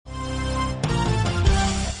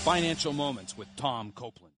Financial Moments with Tom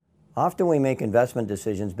Copeland. Often we make investment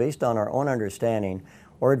decisions based on our own understanding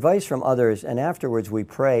or advice from others, and afterwards we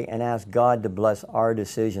pray and ask God to bless our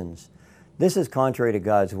decisions. This is contrary to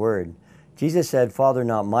God's Word. Jesus said, "Father,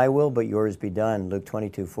 not my will, but yours be done," Luke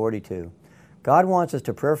 22:42. God wants us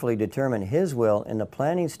to prayerfully determine His will in the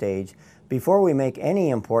planning stage before we make any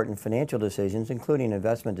important financial decisions, including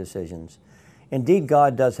investment decisions. Indeed,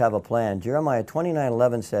 God does have a plan. Jeremiah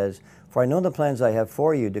 29:11 says, "For I know the plans I have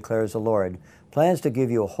for you, declares the Lord, plans to give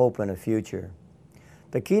you a hope and a future."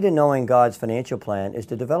 The key to knowing God's financial plan is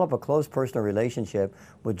to develop a close personal relationship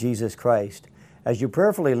with Jesus Christ. As you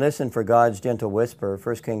prayerfully listen for God's gentle whisper,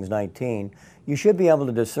 1 Kings 19, you should be able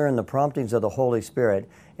to discern the promptings of the Holy Spirit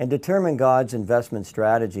and determine God's investment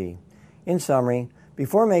strategy. In summary,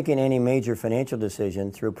 before making any major financial decision,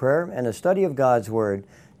 through prayer and a study of God's Word,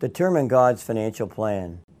 determine God's financial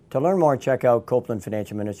plan. To learn more, check out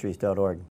CopelandFinancialMinistries.org.